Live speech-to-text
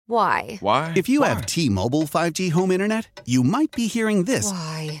Why? Why? If you have T-Mobile 5G home internet, you might be hearing this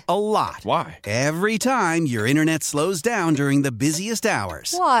Why? a lot. Why? Every time your internet slows down during the busiest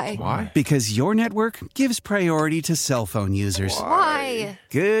hours. Why? Why? Because your network gives priority to cell phone users. Why?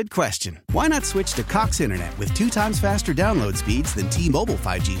 Good question. Why not switch to Cox Internet with 2 times faster download speeds than T-Mobile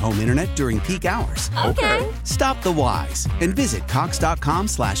 5G home internet during peak hours? Okay. Stop the whys and visit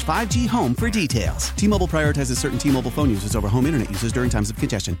cox.com/5G home for details. T-Mobile prioritizes certain T-Mobile phone users over home internet users during times of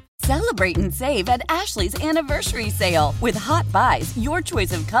congestion. Celebrate and save at Ashley's Anniversary Sale. With Hot Buys, your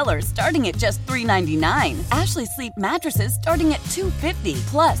choice of colors starting at just $3.99. Ashley Sleep mattresses starting at $2.50.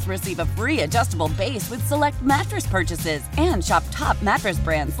 Plus, receive a free adjustable base with select mattress purchases. And shop top mattress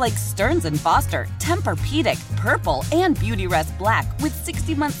brands like Stearns & Foster, Tempur-Pedic, Purple, and Beautyrest Black with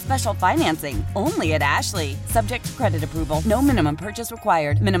 60-month special financing. Only at Ashley. Subject to credit approval. No minimum purchase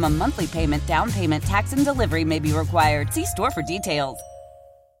required. Minimum monthly payment, down payment, tax, and delivery may be required. See store for details.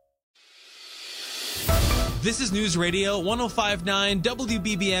 This is News Radio 105.9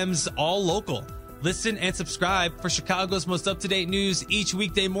 WBBM's All Local. Listen and subscribe for Chicago's most up-to-date news each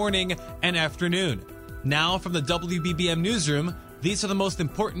weekday morning and afternoon. Now from the WBBM Newsroom, these are the most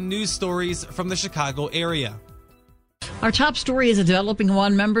important news stories from the Chicago area. Our top story is a developing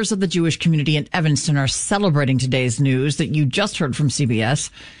one. Members of the Jewish community in Evanston are celebrating today's news that you just heard from CBS,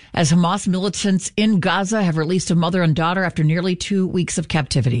 as Hamas militants in Gaza have released a mother and daughter after nearly 2 weeks of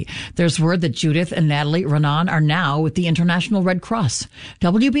captivity. There's word that Judith and Natalie Renan are now with the International Red Cross.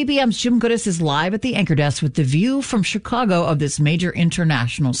 WBBM's Jim Goodis is live at the anchor desk with the view from Chicago of this major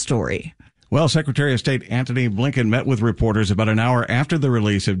international story. Well, Secretary of State Antony Blinken met with reporters about an hour after the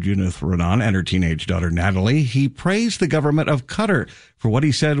release of Judith Renan and her teenage daughter Natalie. He praised the government of Qatar for what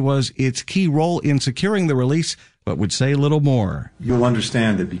he said was its key role in securing the release, but would say little more. You'll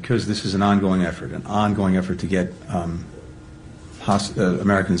understand that because this is an ongoing effort to get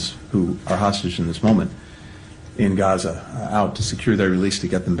Americans who are hostage in this moment in Gaza out, to secure their release, to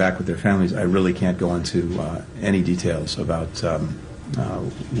get them back with their families. I really can't go into any details about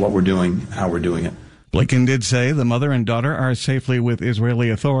what we're doing, how we're doing it. Blinken did say the mother and daughter are safely with Israeli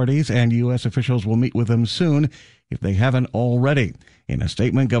authorities, and U.S. officials will meet with them soon if they haven't already. In a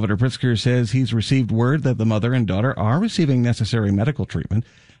statement, Governor Pritzker says he's received word that the mother and daughter are receiving necessary medical treatment.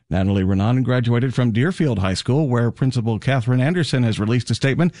 Natalie Renan graduated from Deerfield High School, where Principal Catherine Anderson has released a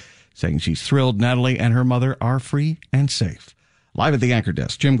statement saying she's thrilled Natalie and her mother are free and safe. Live at the anchor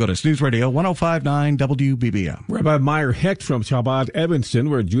desk, Jim Goodis, News Radio 105.9 WBBM. Rabbi Meyer Hecht from Chabad Evanston,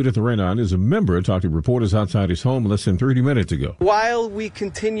 where Judith Renan is a member, talked to reporters outside his home less than 30 minutes ago. While we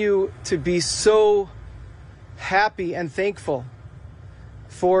continue to be so happy and thankful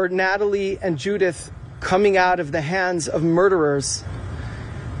for Natalie and Judith coming out of the hands of murderers,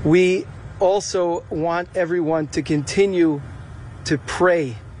 we also want everyone to continue to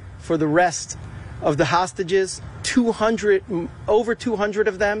pray for the rest of the hostages, over 200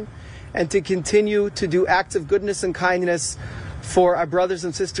 of them, and to continue to do acts of goodness and kindness for our brothers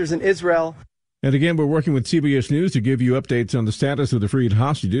and sisters in Israel. And again, we're working with CBS News to give you updates on the status of the freed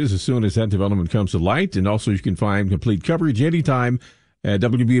hostages as soon as that development comes to light. And also you can find complete coverage anytime at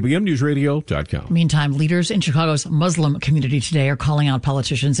WBBMNewsRadio.com. Meantime, leaders in Chicago's Muslim community today are calling out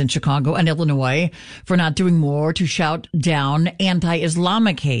politicians in Chicago and Illinois for not doing more to shout down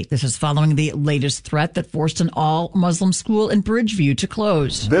anti-Islamic hate. This is following the latest threat that forced an all-Muslim school in Bridgeview to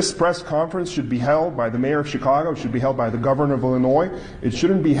close. This press conference should be held by the mayor of Chicago. It should be held by the governor of Illinois. It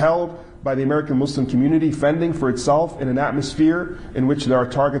shouldn't be held by the American Muslim community fending for itself in an atmosphere in which there are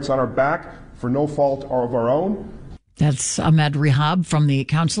targets on our back for no fault of our own. That's Ahmed Rehab from the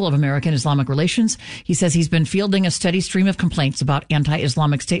Council of American Islamic Relations. He says he's been fielding a steady stream of complaints about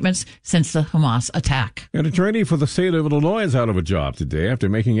anti-Islamic statements since the Hamas attack. An attorney for the state of Illinois is out of a job today after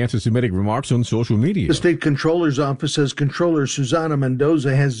making anti-Semitic remarks on social media. The state controller's office says Controller Susana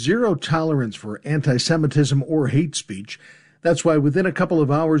Mendoza has zero tolerance for anti-Semitism or hate speech. That's why within a couple of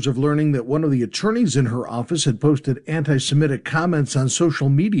hours of learning that one of the attorneys in her office had posted anti-Semitic comments on social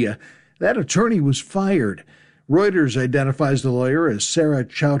media, that attorney was fired. Reuters identifies the lawyer as Sarah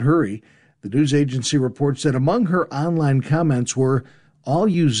Chowdhury. The news agency reports that among her online comments were, "All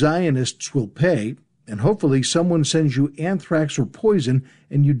you Zionists will pay," and hopefully someone sends you anthrax or poison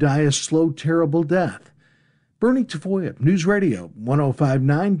and you die a slow, terrible death. Bernie Tafoya, News Radio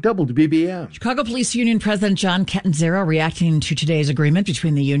 105.9 WBBM. Chicago Police Union President John Catanzaro reacting to today's agreement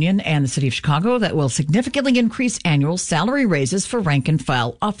between the union and the city of Chicago that will significantly increase annual salary raises for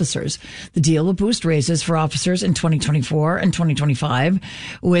rank-and-file officers. The deal will boost raises for officers in 2024 and 2025,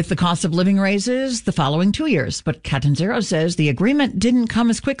 with the cost of living raises the following 2 years. But Catanzaro says the agreement didn't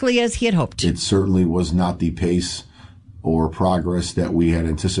come as quickly as he had hoped. It certainly was not the pace or progress that we had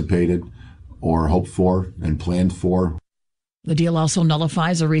anticipated or hoped for and planned for. The deal also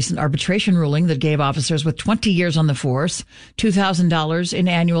nullifies a recent arbitration ruling that gave officers with 20 years on the force $2,000 in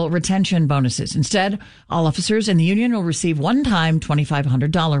annual retention bonuses. Instead, all officers in the union will receive one-time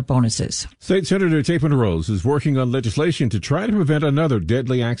 $2,500 bonuses. State Senator Chapin Rose is working on legislation to try to prevent another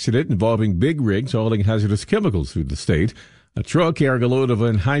deadly accident involving big rigs hauling hazardous chemicals through the state. A truck carrying a load of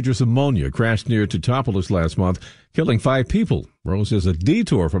anhydrous ammonia crashed near Teutopolis last month, killing 5 people. Rose says a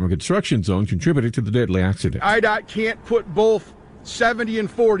detour from a construction zone contributed to the deadly accident. IDOT can't put both 70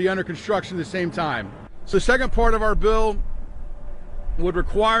 and 40 under construction at the same time. So the second part of our bill would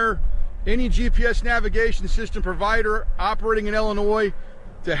require any GPS navigation system provider operating in Illinois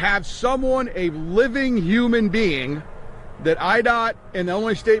to have someone, a living human being, that IDOT and the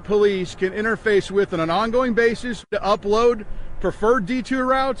Illinois State Police can interface with on an ongoing basis to upload preferred detour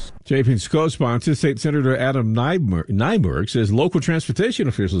routes. Chapin's co-sponsor, State Senator Adam Nyberg, says local transportation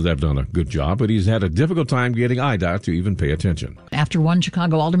officials have done a good job, but he's had a difficult time getting IDOT to even pay attention. After one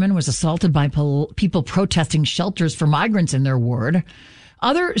Chicago alderman was assaulted by people protesting shelters for migrants in their ward,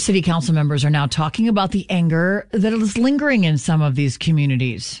 other city council members are now talking about the anger that is lingering in some of these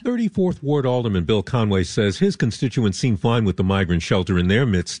communities. 34th Ward Alderman Bill Conway says his constituents seem fine with the migrant shelter in their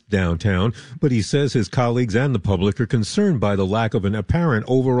midst downtown, but he says his colleagues and the public are concerned by the lack of an apparent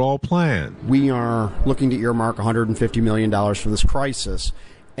overall plan. We are looking to earmark $150 million for this crisis,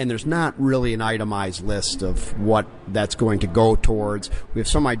 and there's not really an itemized list of what that's going to go towards. We have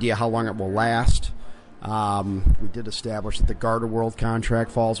some idea how long it will last. We did establish that the Garda World contract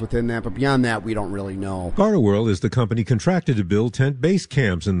falls within that, but beyond that, we don't really know. Garda World is the company contracted to build tent-based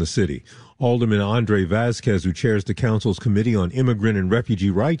camps in the city. Alderman Andre Vasquez, who chairs the council's Committee on Immigrant and Refugee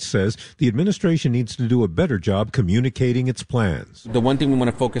Rights, says the administration needs to do a better job communicating its plans. The one thing we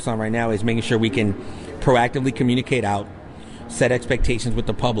want to focus on right now is making sure we can proactively communicate out, set expectations with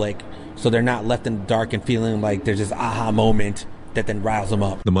the public, so they're not left in the dark and feeling like there's this aha moment that then riles them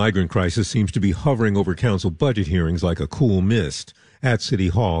up. The migrant crisis seems to be hovering over council budget hearings like a cool mist. At City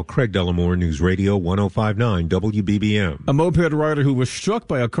Hall, Craig Dellamore, News Radio 105.9 WBBM. A moped rider who was struck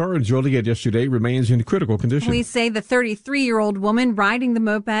by a car in Joliet yesterday remains in critical condition. Police say the 33-year-old woman riding the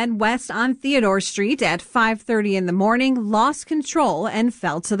moped west on Theodore Street at 5:30 in the morning lost control and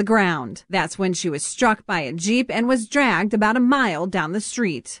fell to the ground. That's when she was struck by a Jeep and was dragged about a mile down the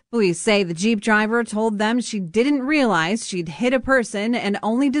street. Police say the Jeep driver told them she didn't realize she'd hit a person and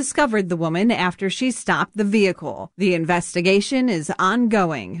only discovered the woman after she stopped the vehicle. The investigation is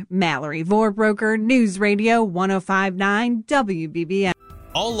ongoing. Mallory Vorbroker, News Radio 105.9 WBBM.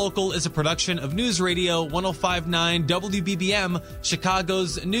 All Local is a production of News Radio 105.9 WBBM,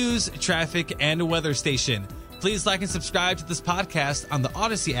 Chicago's news, traffic, and weather station. Please like and subscribe to this podcast on the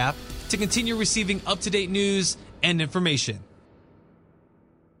Odyssey app to continue receiving up-to-date news and information.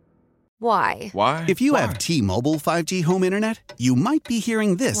 Why? If you have T-Mobile 5G home internet, you might be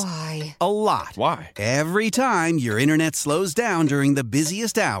hearing this a lot. Every time your internet slows down during the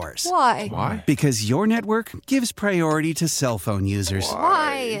busiest hours. Why? Because your network gives priority to cell phone users.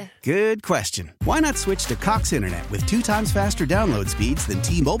 Why? Good question. Why not switch to Cox Internet with 2 times faster download speeds than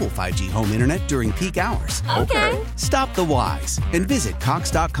T-Mobile 5G home internet during peak hours? Okay. Stop the whys and visit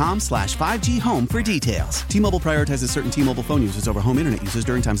cox.com/5G home for details. T-Mobile prioritizes certain T-Mobile phone users over home internet users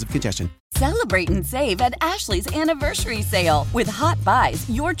during times of congestion. Celebrate and save at Ashley's Anniversary Sale. With Hot Buys,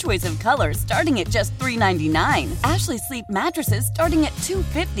 your choice of colors starting at just $3.99. Ashley Sleep mattresses starting at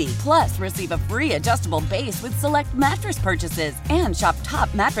 $2.50. Plus, receive a free adjustable base with select mattress purchases. And shop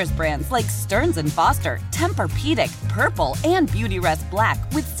top mattress brands like Stearns & Foster, Tempur-Pedic, Purple, and Beautyrest Black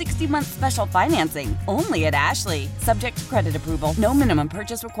with 60-month special financing. Only at Ashley. Subject to credit approval. No minimum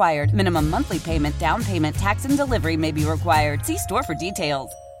purchase required. Minimum monthly payment, down payment, tax, and delivery may be required. See store for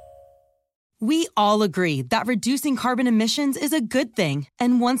details. We all agree that reducing carbon emissions is a good thing.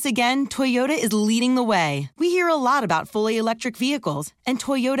 And once again, Toyota is leading the way. We hear a lot about fully electric vehicles, and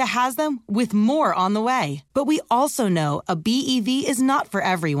Toyota has them with more on the way. But we also know a BEV is not for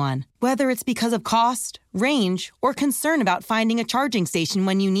everyone. Whether it's because of cost, range, or concern about finding a charging station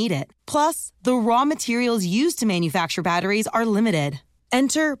when you need it. Plus, the raw materials used to manufacture batteries are limited.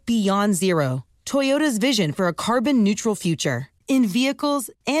 Enter Beyond Zero, Toyota's vision for a carbon-neutral future. In vehicles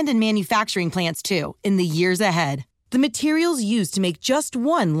and in manufacturing plants, too, in the years ahead. The materials used to make just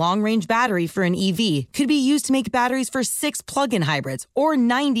one long-range battery for an EV could be used to make batteries for 6 plug-in hybrids or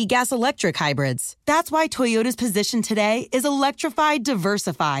 90 gas-electric hybrids. That's why Toyota's position today is electrified,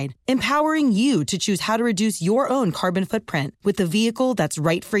 diversified, empowering you to choose how to reduce your own carbon footprint with the vehicle that's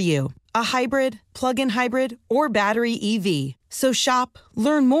right for you. A hybrid, plug-in hybrid, or battery EV. So shop,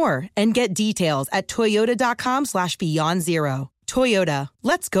 learn more, and get details at toyota.com/beyond zero. Toyota,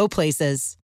 let's go places.